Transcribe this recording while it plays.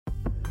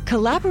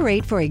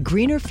Collaborate for a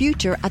greener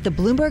future at the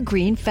Bloomberg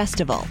Green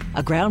Festival,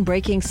 a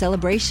groundbreaking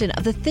celebration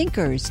of the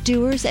thinkers,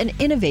 doers, and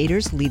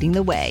innovators leading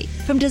the way.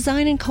 From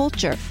design and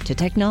culture to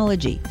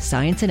technology,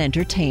 science, and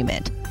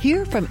entertainment.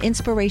 Hear from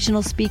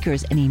inspirational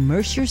speakers and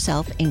immerse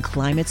yourself in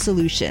climate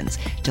solutions.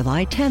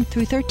 July 10th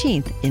through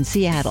 13th in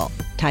Seattle.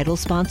 Title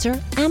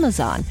sponsor,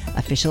 Amazon.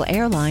 Official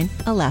airline,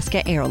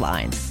 Alaska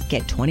Airlines.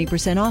 Get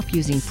 20% off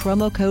using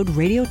promo code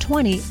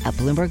radio20 at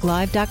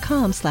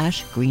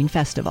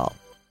bloomberglive.com/greenfestival.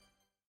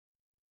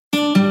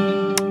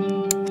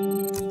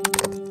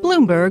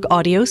 Bloomberg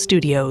Audio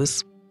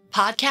Studios.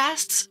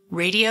 Podcasts,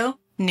 radio,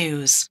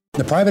 news.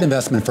 The private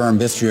investment firm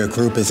Vistria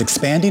Group is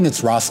expanding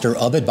its roster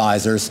of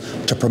advisors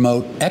to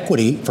promote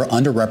equity for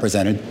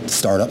underrepresented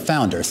startup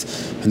founders.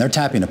 And they're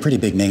tapping a pretty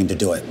big name to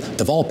do it.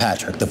 Deval,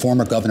 the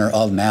former governor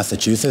of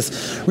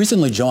Massachusetts,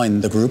 recently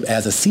joined the group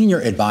as a senior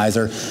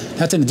advisor.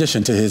 That's in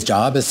addition to his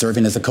job as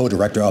serving as a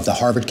co-director of the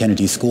Harvard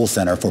Kennedy School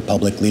Center for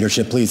Public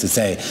Leadership. Pleased to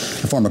say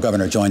the former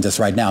governor joins us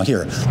right now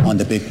here on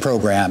the big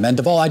program. And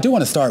Deval, I do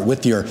want to start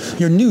with your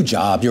new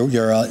job,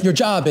 your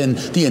job in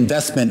the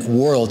investment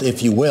world,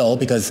 if you will,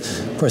 because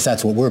of course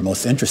that's what we're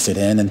most interested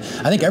in. And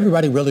I think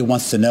everybody really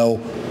wants to know,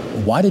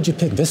 why did you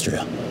pick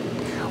Vistria?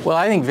 Well,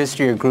 I think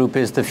Vistria Group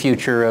is the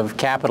future of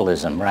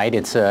capitalism, right?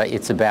 It's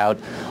about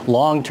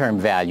long-term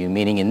value,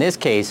 meaning in this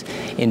case,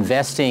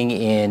 investing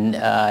in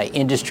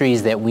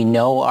industries that we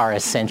know are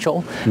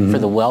essential for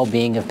the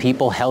well-being of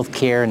people: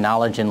 healthcare,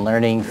 knowledge and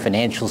learning,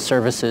 financial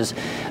services,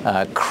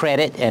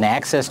 credit and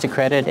access to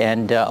credit,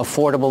 and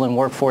affordable and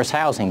workforce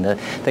housing,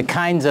 the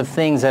kinds of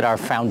things that are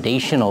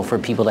foundational for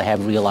people to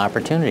have real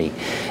opportunity.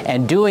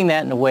 And doing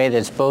that in a way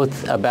that's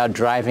both about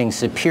driving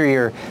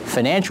superior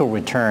financial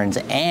returns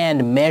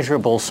and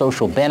measurable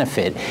social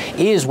benefit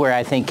is where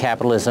I think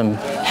capitalism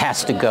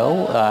has to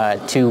go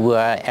to,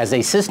 as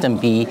a system,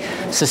 be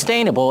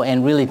sustainable,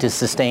 and really to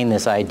sustain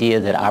this idea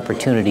that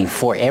opportunity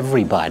for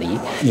everybody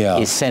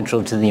is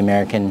central to the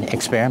American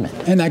experiment.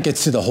 And that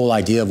gets to the whole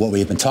idea of what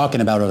we've been talking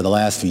about over the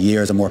last few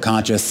years, a more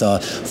conscious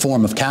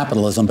form of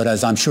capitalism. But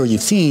as I'm sure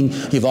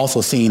you've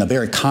also seen a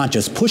very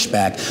conscious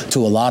pushback to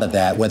a lot of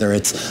that, whether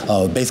it's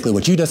basically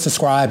what you just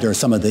described or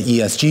some of the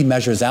ESG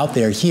measures out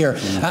there here.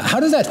 How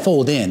does that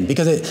fold in?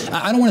 Because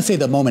I don't want to say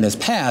the moment has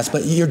passed,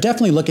 but you're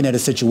definitely looking at a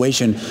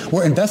situation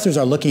where investors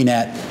are looking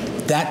at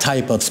that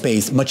type of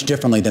space much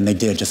differently than they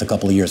did just a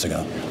couple of years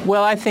ago.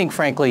 Well, I think,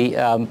 frankly,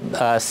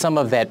 some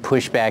of that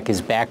pushback is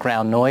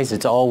background noise.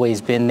 It's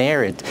always been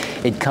there.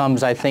 It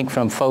comes, I think,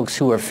 from folks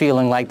who are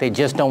feeling like they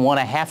just don't want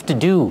to have to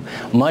do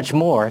much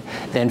more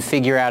than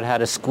figure out how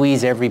to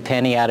squeeze every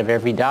penny out of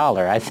every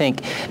dollar. I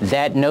think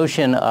that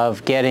notion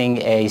of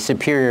getting a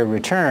superior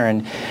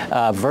return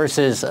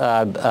versus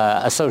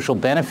a social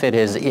benefit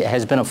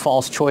has been a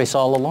false choice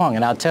all along.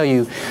 And I'll tell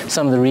you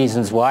some of the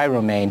reasons why,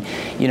 Romaine.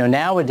 You know,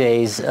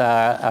 nowadays,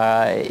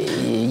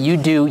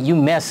 you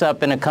mess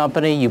up in a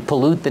company, you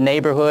pollute the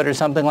neighborhood or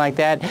something like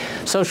that.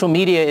 Social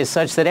media is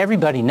such that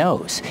everybody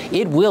knows.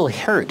 It will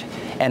hurt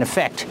and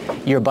affect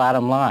your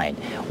bottom line.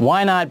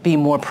 Why not be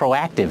more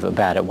proactive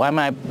about it?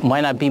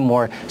 Why not be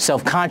more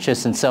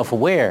self-conscious and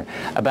self-aware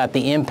about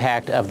the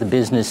impact of the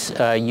business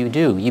you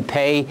do? You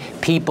pay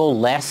people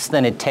less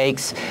than it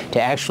takes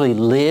to actually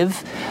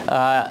live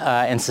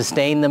and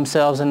sustain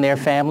themselves and their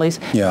families.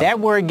 That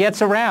word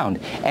gets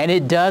around, and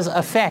it does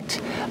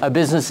affect a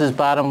business's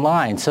bottom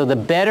line. So the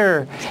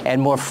better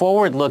and more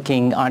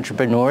forward-looking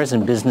entrepreneurs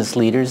and business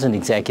leaders and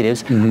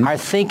executives are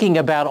thinking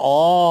about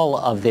all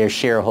of their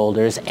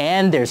shareholders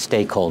and their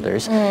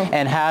stakeholders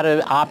and how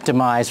to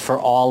optimize for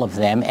all of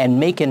them and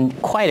making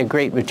quite a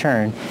great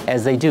return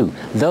as they do.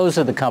 Those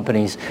are the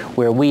companies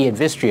where we at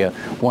Vistria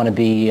want to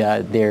be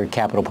their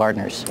capital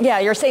partners. Yeah,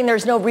 you're saying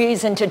there's no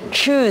reason to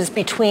choose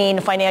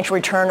between financial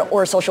return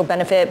or social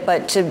benefit,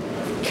 but to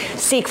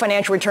seek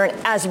financial return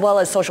as well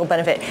as social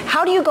benefit.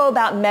 How do you go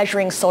about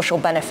measuring social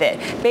benefit?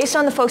 Based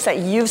on the folks that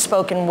you've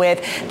spoken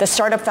with, the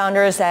startup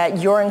founders that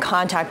you're in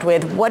contact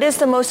with, what is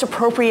the most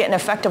appropriate and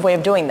effective way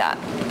of doing that?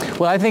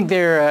 Well, I think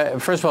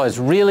first of all, it's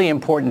really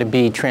important to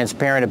be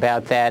transparent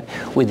about that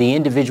with the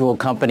individual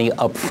company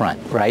up front,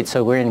 right?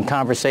 So we're in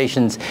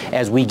conversations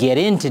as we get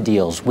into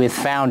deals with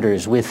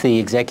founders, with the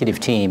executive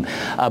team,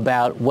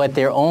 about what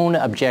their own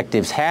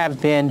objectives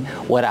have been,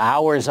 what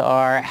ours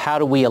are, how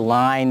do we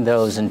align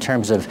those in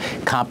terms of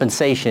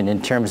compensation,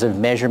 in terms of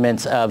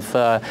measurements of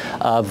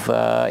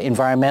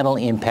environmental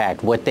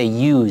impact, what they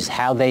use,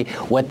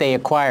 what they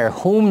acquire,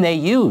 whom they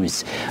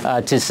use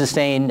to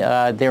sustain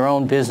their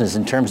own business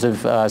in terms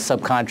of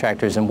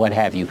subcontractors and what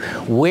have you,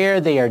 where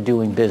they are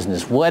doing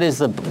business, what is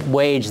the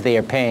wage they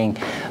are paying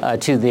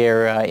to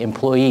their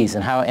employees,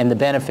 and the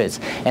benefits,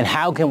 and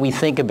how can we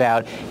think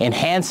about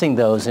enhancing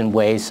those in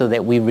ways so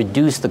that we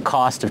reduce the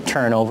cost of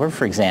turnover,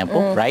 for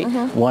example, right?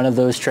 One of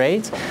those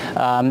trades,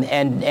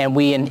 and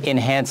we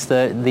enhance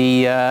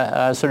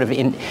the sort of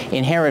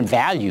inherent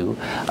value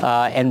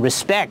and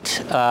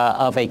respect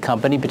of a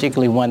company,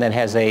 particularly one that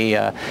has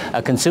a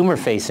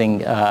consumer-facing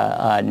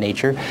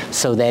nature,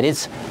 so that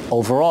its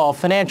overall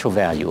financial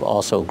value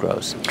also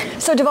grows.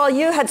 So, Deval,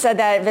 you had said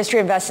that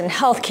Vistria invests in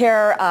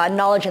healthcare,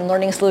 knowledge and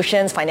learning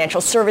solutions,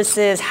 financial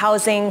services,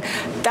 housing.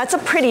 That's a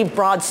pretty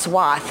broad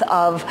swath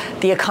of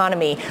the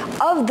economy.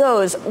 Of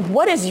those,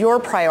 what is your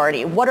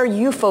priority? What are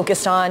you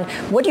focused on?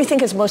 What do you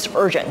think is most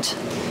urgent?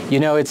 You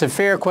know, it's a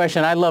fair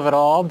question. I love it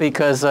all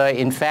because,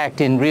 in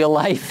fact, in real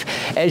life,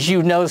 as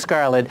you know,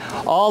 Scarlett,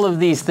 all of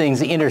these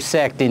things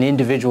intersect in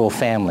individual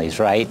families,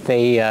 right?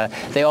 They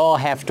all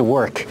have to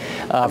work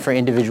for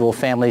individual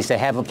families to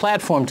have a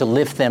platform to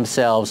lift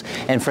themselves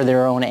and for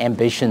their own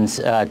ambitions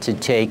to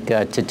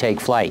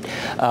take flight.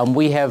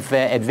 We have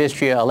at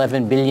Vistria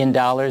 $11 billion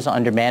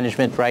under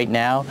management right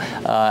now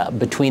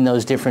between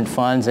those different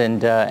funds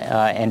and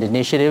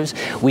initiatives.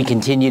 We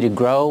continue to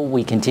grow.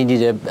 We continue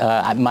to.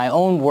 My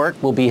own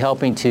work will be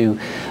helping to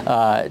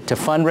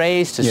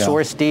fundraise, to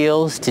source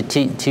deals,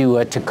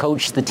 to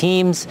coach the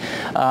teams,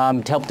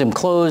 to help them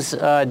close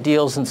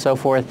deals and so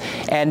forth.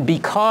 And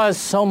because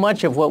so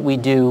much of what we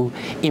do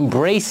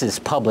embraces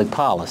public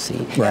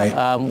policy, right.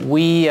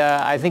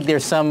 I think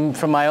there's some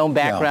from my own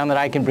background that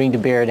I can bring to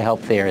bear to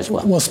help there as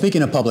well. Well,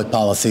 speaking of public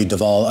policy,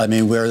 Deval, I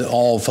mean, we're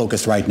all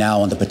focused right now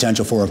on the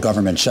potential for a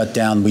government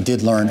shutdown. We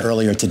did learn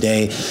earlier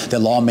today that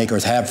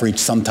lawmakers have reached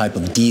some type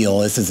of deal.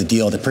 This is a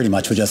deal that pretty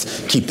much would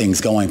just keep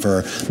things going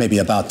for maybe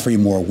about 3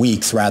 more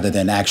weeks rather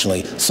than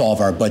actually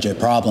solve our budget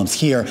problems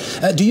here.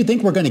 Do you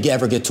think we're going to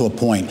ever get to a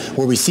point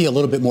where we see a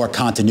little bit more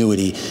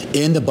continuity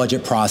in the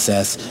budget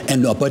process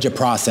and a budget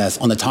process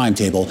on the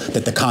timetable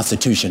that the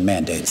Constitution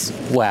mandates?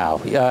 Wow,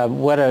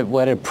 what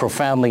a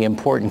profoundly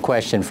important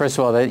question. First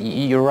of all,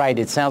 you're right.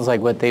 It sounds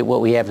like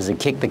what we have is a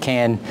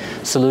kick-the-can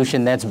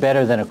solution. That's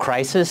better than a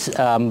crisis,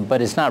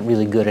 but it's not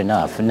really good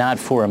enough. Not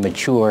for a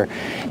mature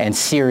and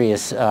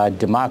serious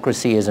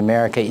democracy as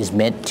America is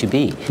meant to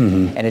be.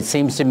 Mm-hmm. And it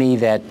seems to me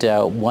that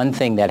one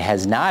thing that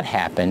has not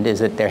happened is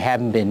that there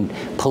haven't been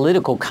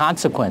political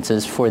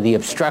consequences for the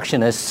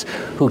obstructionists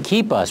who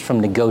keep us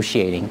from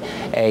negotiating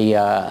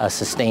a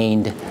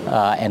sustained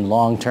and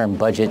long-term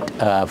budget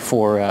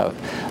for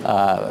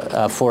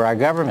our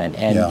government.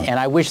 And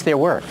I wish there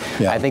were.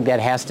 Yeah. I think that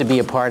has to be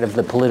a part of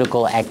the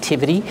political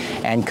activity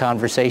and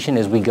conversation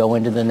as we go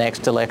into the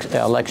next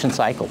election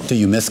cycle. Do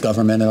you miss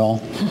government at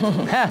all?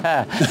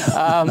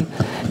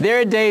 There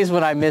are days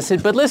when I miss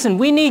it, but listen,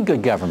 we need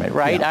good government,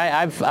 right?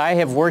 Yeah. I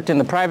have worked in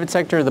the private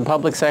sector, the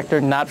public sector,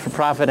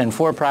 not-for-profit and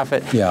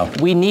for-profit. Yeah.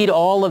 We need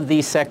all of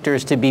these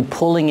sectors to be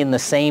pulling in the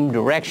same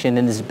direction,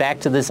 and it's back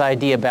to this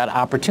idea about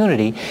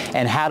opportunity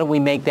and how do we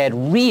make that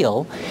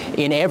real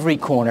in every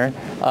corner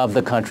of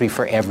the country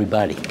for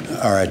everybody.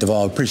 All right,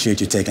 Deval, appreciate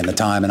you taking the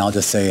time, and I'll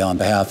just say on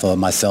behalf of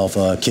myself,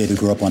 a kid who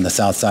grew up on the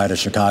south side of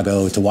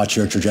Chicago, to watch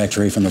your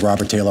trajectory from the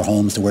Robert Taylor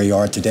homes to where you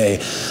are today,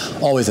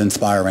 always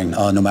inspiring,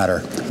 no matter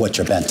what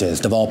your bent is.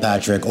 Deval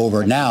Patrick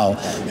over now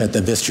at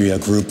the Vistria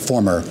Group,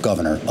 former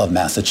governor of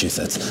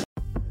Massachusetts.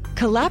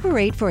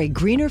 Collaborate for a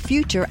greener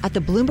future at the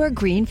Bloomberg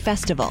Green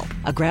Festival,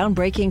 a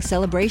groundbreaking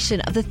celebration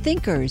of the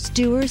thinkers,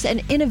 doers,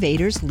 and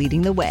innovators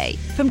leading the way.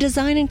 From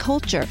design and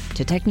culture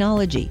to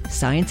technology,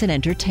 science, and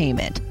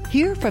entertainment.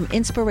 Hear from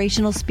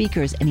inspirational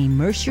speakers and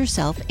immerse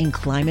yourself in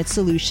climate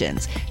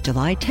solutions.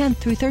 July 10th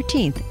through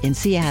 13th in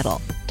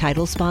Seattle.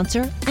 Title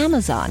sponsor,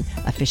 Amazon.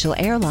 Official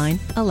airline,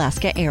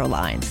 Alaska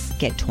Airlines.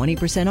 Get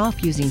 20%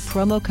 off using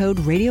promo code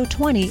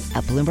radio20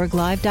 at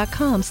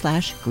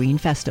BloombergLive.com/Green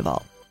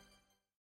Festival.